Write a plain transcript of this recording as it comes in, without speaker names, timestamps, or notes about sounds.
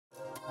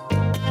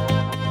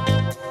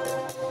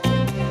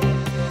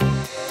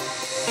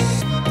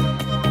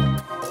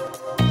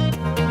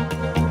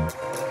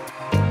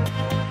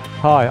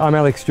Hi, I'm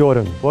Alex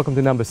Jordan. Welcome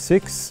to number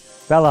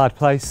 6, Ballard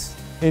Place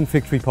in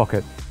Fig Tree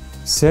Pocket.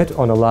 Set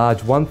on a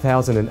large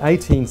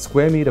 1,018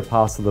 square metre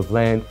parcel of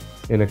land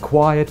in a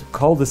quiet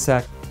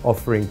cul-de-sac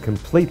offering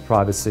complete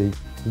privacy,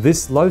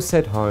 this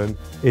low-set home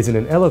is in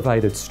an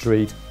elevated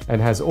street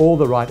and has all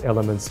the right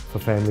elements for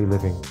family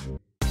living.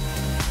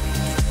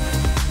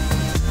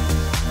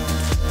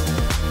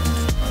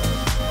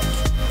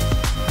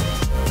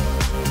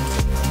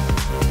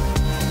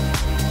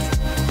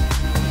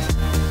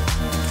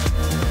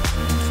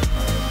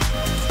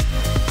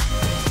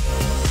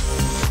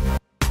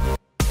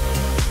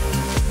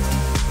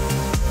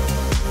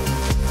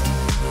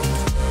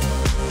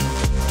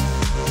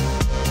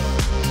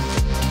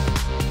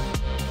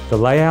 The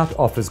layout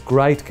offers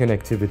great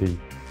connectivity.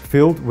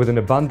 Filled with an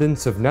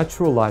abundance of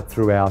natural light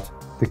throughout,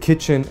 the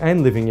kitchen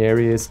and living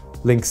areas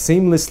link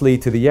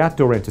seamlessly to the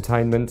outdoor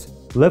entertainment,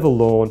 level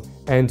lawn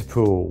and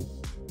pool.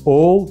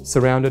 All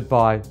surrounded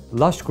by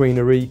lush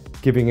greenery,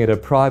 giving it a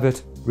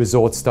private,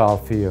 resort-style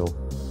feel.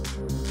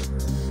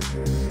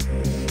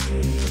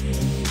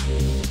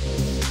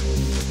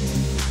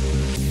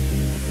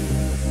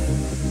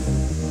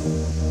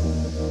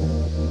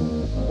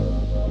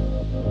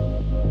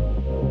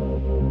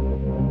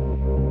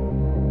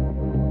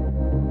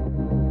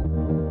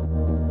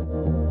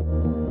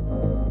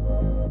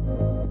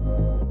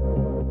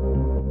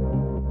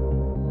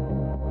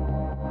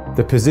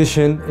 The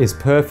position is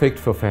perfect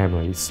for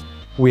families.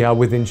 We are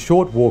within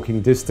short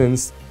walking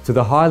distance to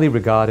the highly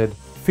regarded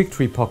Fig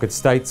Tree Pocket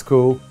State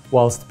School,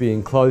 whilst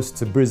being close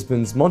to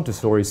Brisbane's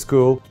Montessori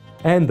School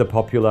and the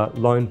popular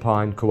Lone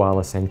Pine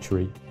Koala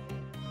Sanctuary.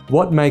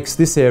 What makes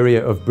this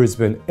area of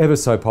Brisbane ever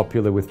so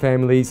popular with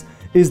families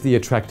is the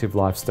attractive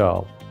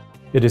lifestyle.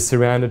 It is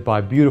surrounded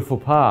by beautiful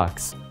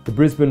parks, the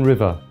Brisbane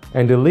River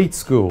and elite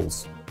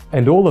schools.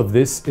 And all of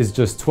this is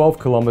just 12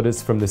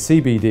 kilometres from the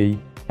CBD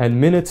and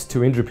minutes to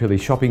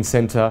Indooroopilly Shopping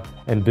Centre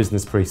and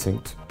Business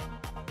Precinct.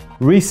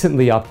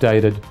 Recently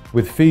updated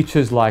with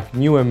features like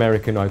new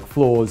American oak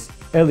floors,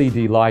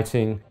 LED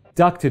lighting,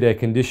 ducted air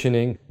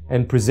conditioning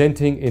and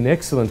presenting in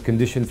excellent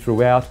condition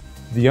throughout,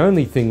 the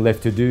only thing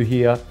left to do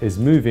here is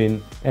move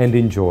in and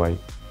enjoy.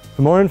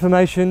 For more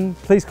information,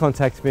 please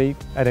contact me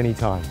at any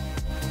time.